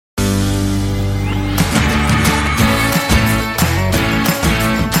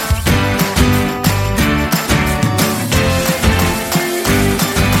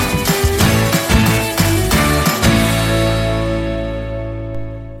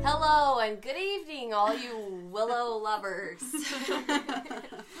and good evening, all you Willow lovers.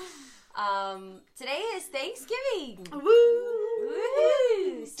 Today is Thanksgiving.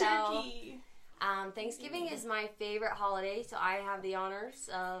 Woo! So, Turkey. Thanksgiving is my favorite holiday, so I have the honors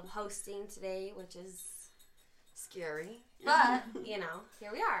of hosting today, which is scary. But, you know,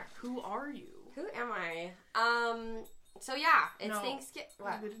 here we are. Who are you? Who am I? So yeah, it's Thanksgiving.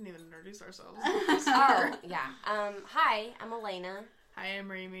 What? We didn't even introduce ourselves. Oh, yeah. Hi, I'm Alaina. Hi,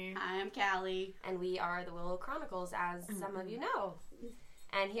 I'm Rami. Hi, I'm Callie. And we are the Willow Chronicles, as some of you know.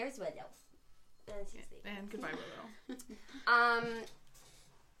 And here's Willow. And goodbye, Willow.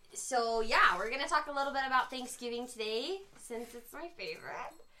 So yeah, we're gonna talk a little bit about Thanksgiving today, since it's my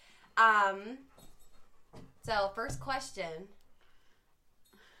favorite. So first question.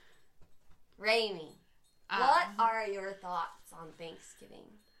 Rami, what are your thoughts on Thanksgiving?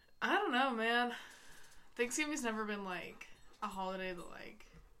 I don't know, man. Thanksgiving's never been, like, a holiday that, like,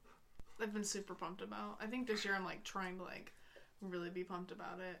 I've been super pumped about. I think this year I'm, like, trying to, like, really be pumped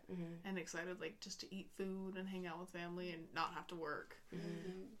about it and excited, like, just to eat food and hang out with family and not have to work.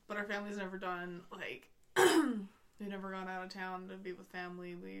 But our family's never done, like, we've never gone out of town to be with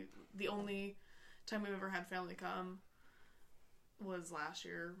family. The only time we've ever had family come was last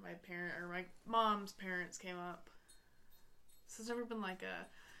year. My mom's parents came up. So it's never been like a,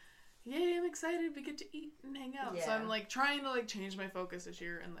 yay, I'm excited, we get to eat and hang out. Yeah. So I'm, like, trying to, like, change my focus this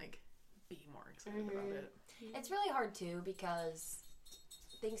year and, like, be more excited about it. It's really hard too, because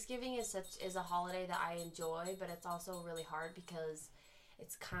Thanksgiving is a holiday that I enjoy, but it's also really hard because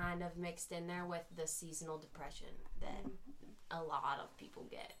it's kind of mixed in there with the seasonal depression that a lot of people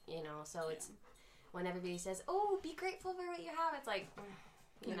get, you know. So it's when everybody says, "Oh, be grateful for what you have," it's like,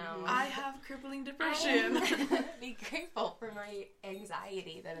 you know, I have crippling depression. Be grateful for my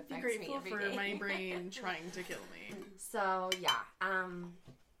anxiety that affects me every day. Be grateful for my brain trying to kill me. So yeah,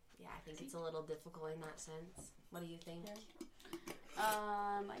 I think it's a little difficult in that sense. What do you think?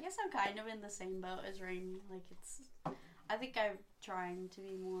 I guess I'm kind of in the same boat as Rainy. Like, I think I'm trying to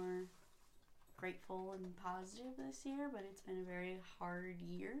be more grateful and positive this year, but it's been a very hard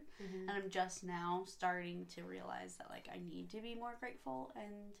year. And I'm just now starting to realize that, like, I need to be more grateful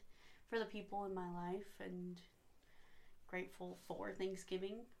and for the people in my life and grateful for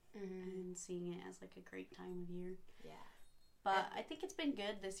Thanksgiving and seeing it as, like, a great time of year. Yeah. But I think it's been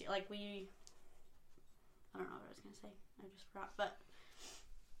good this year. Like, I don't know what I was going to say. I just forgot. But,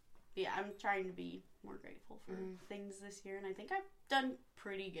 yeah, I'm trying to be more grateful for things this year. And I think I've done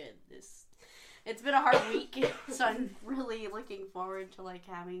pretty good It's been a hard week. So I'm really looking forward to, like,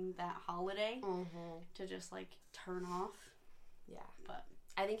 having that holiday to just, like, turn off. Yeah. But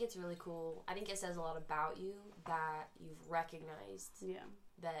I think it's really cool. I think it says a lot about you that you've recognized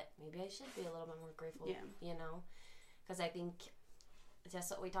that maybe I should be a little bit more grateful, you know? Because I think, just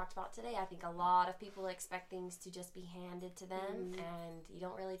what we talked about today, I think a lot of people expect things to just be handed to them, and you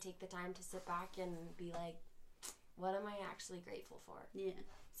don't really take the time to sit back and be like, what am I actually grateful for? Yeah.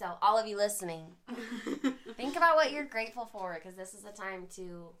 So, all of you listening, think about what you're grateful for, because this is the time to,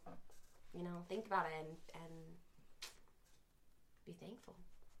 you know, think about it and be thankful.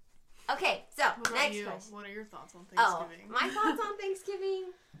 Okay, so, next question. What are your thoughts on Thanksgiving? Oh, my thoughts on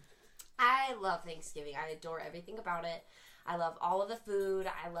Thanksgiving? I love Thanksgiving. I adore everything about it. I love all of the food.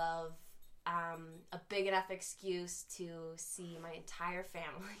 I love a big enough excuse to see my entire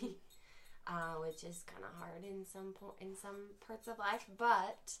family, which is kind of hard in some parts of life.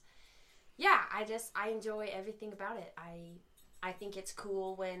 But yeah, I enjoy everything about it. I think it's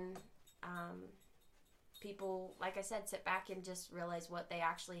cool when people, like I said, sit back and just realize what they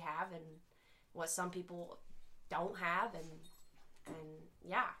actually have and what some people don't have, and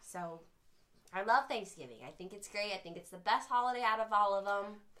yeah, so I love Thanksgiving. I think it's great. I think it's the best holiday out of all of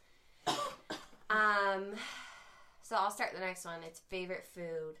them. So I'll start the next one. It's favorite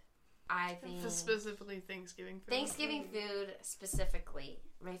food. I think specifically Thanksgiving food. Thanksgiving food specifically.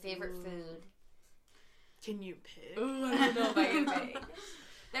 My favorite food. Can you pick? Ooh, I don't know if I can pick.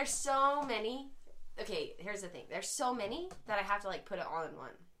 There's so many. Okay, here's the thing. There's so many that I have to, like, put it all in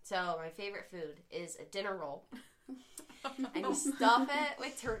one. So my favorite food is a dinner roll. And you stuff it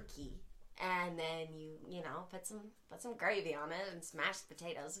with turkey. And then you know, put some gravy on it and smashed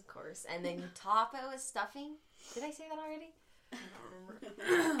potatoes, of course. And then you top it with stuffing. Did I say that already? I don't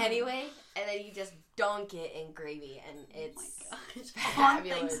remember. Anyway, and then you just dunk it in gravy, and it's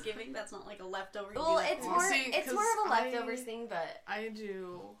fabulous. On Thanksgiving, that's not like a leftover. Well, it's more of a leftovers thing, but I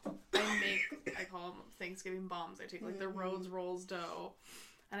call them Thanksgiving bombs. I take, like, the Rhodes Rolls dough,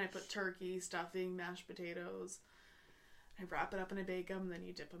 and I put turkey, stuffing, mashed potatoes, I wrap it up and I bake them, then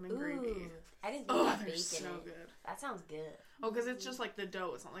you dip them in gravy. I didn't think about bacon. So good. That sounds good. Oh, because it's just like the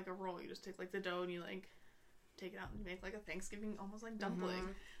dough. It's not like a roll. You just take like the dough and you like take it out and make like a Thanksgiving, almost like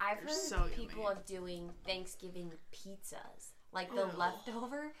dumpling. I've heard people of doing Thanksgiving pizzas, like the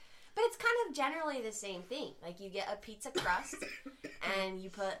leftover. But it's kind of generally the same thing. Like, you get a pizza crust, and you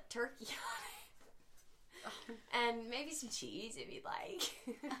put turkey on it. And maybe some cheese, if you'd like.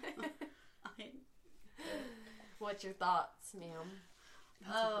 What's your thoughts, ma'am?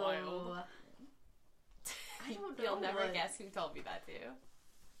 That's wild. I don't know. You'll never guess who told me that, too.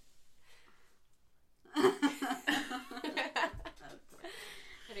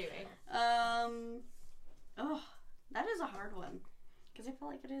 Anyway. Oh, that is a hard one. Because I feel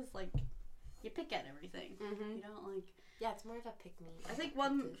like it is, like, you pick at everything. Mm-hmm. You don't, like... Yeah, it's more of a pick-me. I think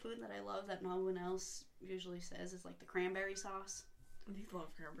one food that I love that no one else usually says is, like, the cranberry sauce. I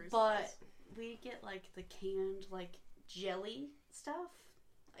love cranberry sauce. But we get, like, the canned, like, jelly stuff.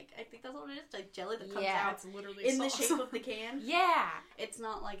 Like, I think that's what it is. Like, jelly that comes out it's literally in sauce. the shape of the can. Yeah! It's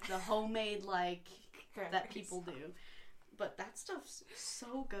not, like, the homemade, like, that people do. But that stuff's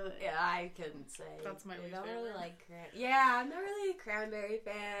so good. Yeah, I couldn't say. That's my least favorite. I don't really like Yeah, I'm not really a cranberry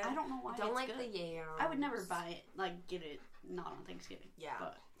fan. I don't know why. Don't like good. the yams. I would never buy it, like, get it not on Thanksgiving. Yeah.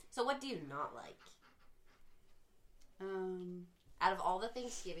 But, so what do you not like? Out of all the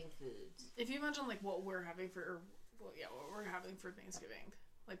Thanksgiving foods. If you imagine, like, what we're having for Thanksgiving.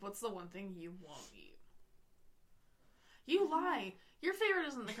 Like, what's the one thing you won't eat? You lie. Your favorite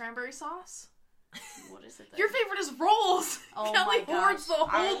isn't the cranberry sauce. What is it then? Your favorite is rolls. Oh Kelly my hoards gosh. the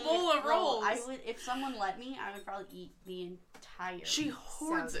whole bowl of rolls. I would, if someone let me, I would probably eat the entire. She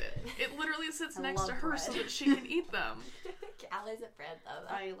hoards it. It literally sits I next to her bread. so that she can eat them. Callie's a bread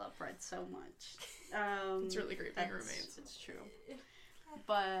though. I love bread so much. It's really great being roommates. It's true.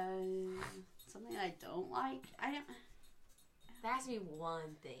 But something I don't like, There has to be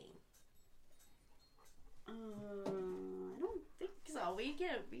one thing. I don't think so. We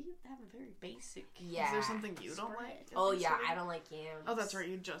have a very basic. Yeah. Is there something you don't like? Oh yeah, I don't like yams. Oh, that's right.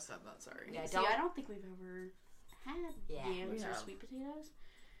 You just said that. Sorry. Yeah, I don't think we've ever had yams or sweet potatoes.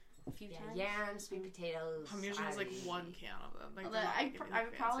 A few times. Yams, sweet potatoes. I'm usually just like one can of them. Like, I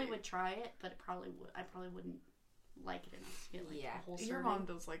probably would try it, but I probably wouldn't like it enough to get like a whole serving. Your mom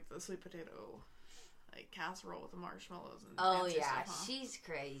does like the sweet potato, like casserole with the marshmallows and stuff, huh? She's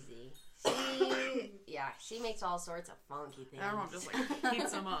crazy. She makes all sorts of funky things. Our mom just like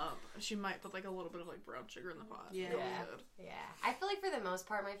heats them up. She might put like a little bit of like brown sugar in the pot. Yeah. I feel like for the most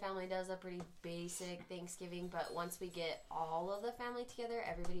part, my family does a pretty basic Thanksgiving. But once we get all of the family together,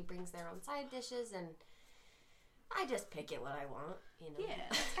 everybody brings their own side dishes, and I just pick it what I want. You know. Yeah,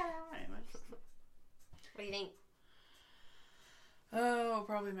 that's kind of right. What do you think? Oh,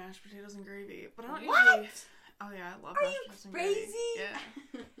 probably mashed potatoes and gravy. But I don't What? usually. Oh yeah, I love mashed potatoes and gravy. Crazy? Yeah.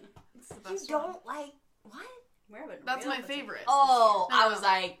 It's the best You don't like what? That's my favorite. Oh, No, I was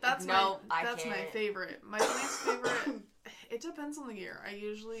like, that's nope, that's can't. my favorite. My least favorite. It depends on the year. I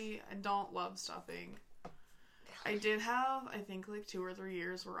don't love stuffing. I did have, I think, like 2 or 3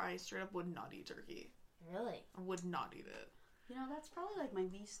 years where I straight up would not eat turkey. Really? I would not eat it. You know, that's probably like my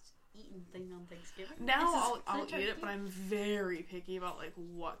least eaten thing on Thanksgiving. Now I'll eat it, but I'm very picky about like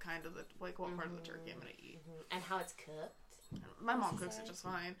what kind of what part of the turkey I'm gonna eat and how it's cooked. My mom cooks it just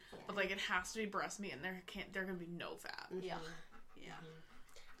fine, but like it has to be breast meat, and there can be no fat. Yeah.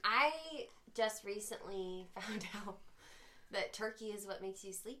 I just recently found out that turkey is what makes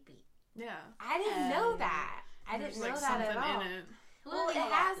you sleepy. Yeah. I didn't know that. I didn't know that at all. In it. Well, it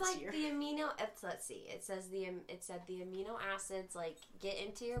has like the amino. Let's see. It said the amino acids like get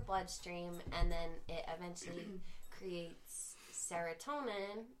into your bloodstream, and then it eventually creates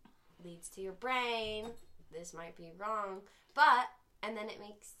serotonin, leads to your brain. This might be wrong, and then it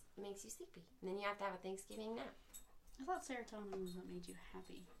makes you sleepy. And then you have to have a Thanksgiving nap. I thought serotonin was what made you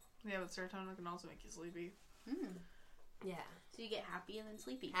happy. Yeah, but serotonin can also make you sleepy. Yeah. So you get happy and then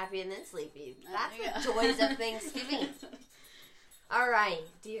sleepy. Happy and then sleepy. That's the joys of Thanksgiving. All right.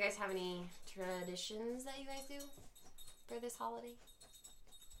 Do you guys have any traditions that you guys do for this holiday?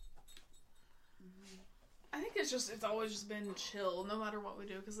 I think it's always just been chill, no matter what we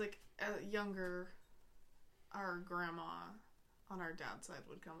do. Because like younger, our grandma on our dad's side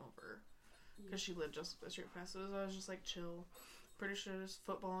would come over because she lived just up the street past. So it was always just like chill. Pretty sure there's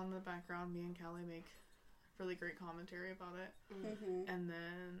football in the background. Me and Callie make really great commentary about it, and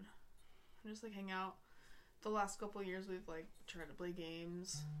then just like hang out. The last couple of years we've like tried to play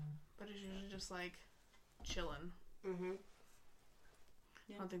games, but it's usually just like chilling. Yeah.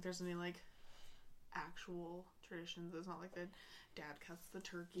 I don't think there's any like actual traditions. It's not like the dad cuts the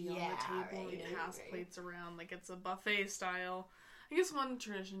turkey on the table and we pass plates around like it's a buffet style. I guess one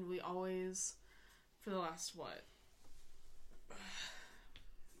tradition we always, for the last,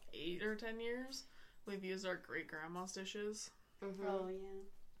 8 or 10 years, we've used our great-grandma's dishes. Mm-hmm. Oh, yeah.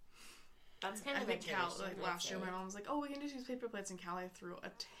 That's kind of a tradition. Last year, my mom was like, "Oh, we can just use paper plates," and Callie threw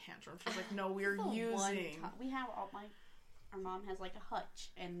a tantrum. She was like, "No, we're using." We have our mom has like a hutch,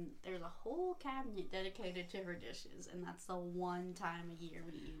 and there's a whole cabinet dedicated to her dishes, and that's the one time a year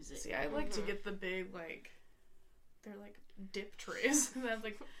we use it. See, I like to get the big they're like dip trays. That's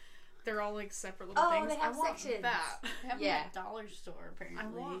they're all like separate little things. They have sections. That. They have at the dollar store apparently. I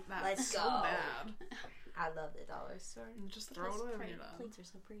want that. Let's so go. bad. I love the dollar store. And just throw it away when you're done. Plates are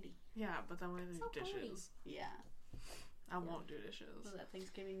so pretty. Yeah, but then we have to do dishes. Pretty. Yeah. I won't do dishes. Was that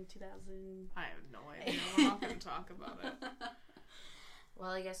Thanksgiving 2000? I have no idea. We're not going to talk about it.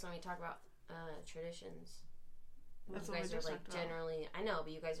 Well, I guess when we talk about traditions, that's you guys are like generally. I know,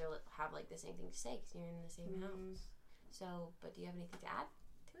 but you guys have like the same thing to say because you're in the same house. So, but do you have anything to add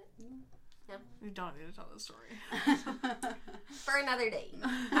to it? No. You don't need to tell the story. For another day.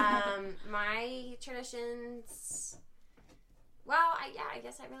 My traditions. Well, I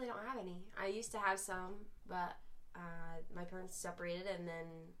guess I really don't have any. I used to have some, but my parents separated, and then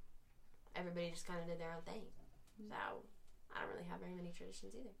everybody just kind of did their own thing. So I don't really have very many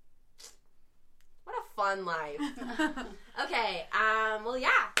traditions either. What a fun life. Okay. Well,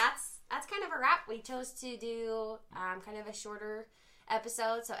 yeah, that's kind of a wrap. We chose to do kind of a shorter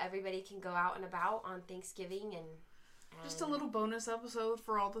episode so everybody can go out and about on Thanksgiving and just a little bonus episode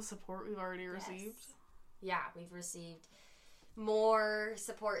for all the support we've already received. Yeah, we've received more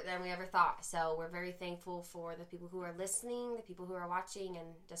support than we ever thought. So we're very thankful for the people who are listening, the people who are watching, and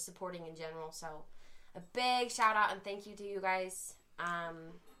just supporting in general. So a big shout out and thank you to you guys.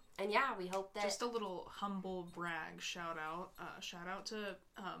 And yeah, we hope that... Just a little humble brag shout out. Shout out to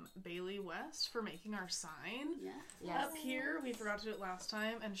Bailey West for making our sign up here. We forgot to do it last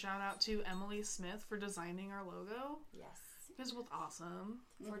time. And shout out to Emily Smith for designing our logo. Yes. You guys are both awesome.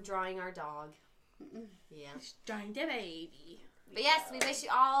 For drawing our dog. Yeah. Drawing the baby. But yes, we wish you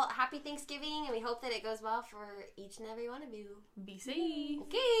all happy Thanksgiving, and we hope that it goes well for each and every one of you. Be safe.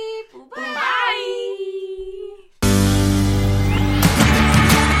 Okay. Bye. Bye.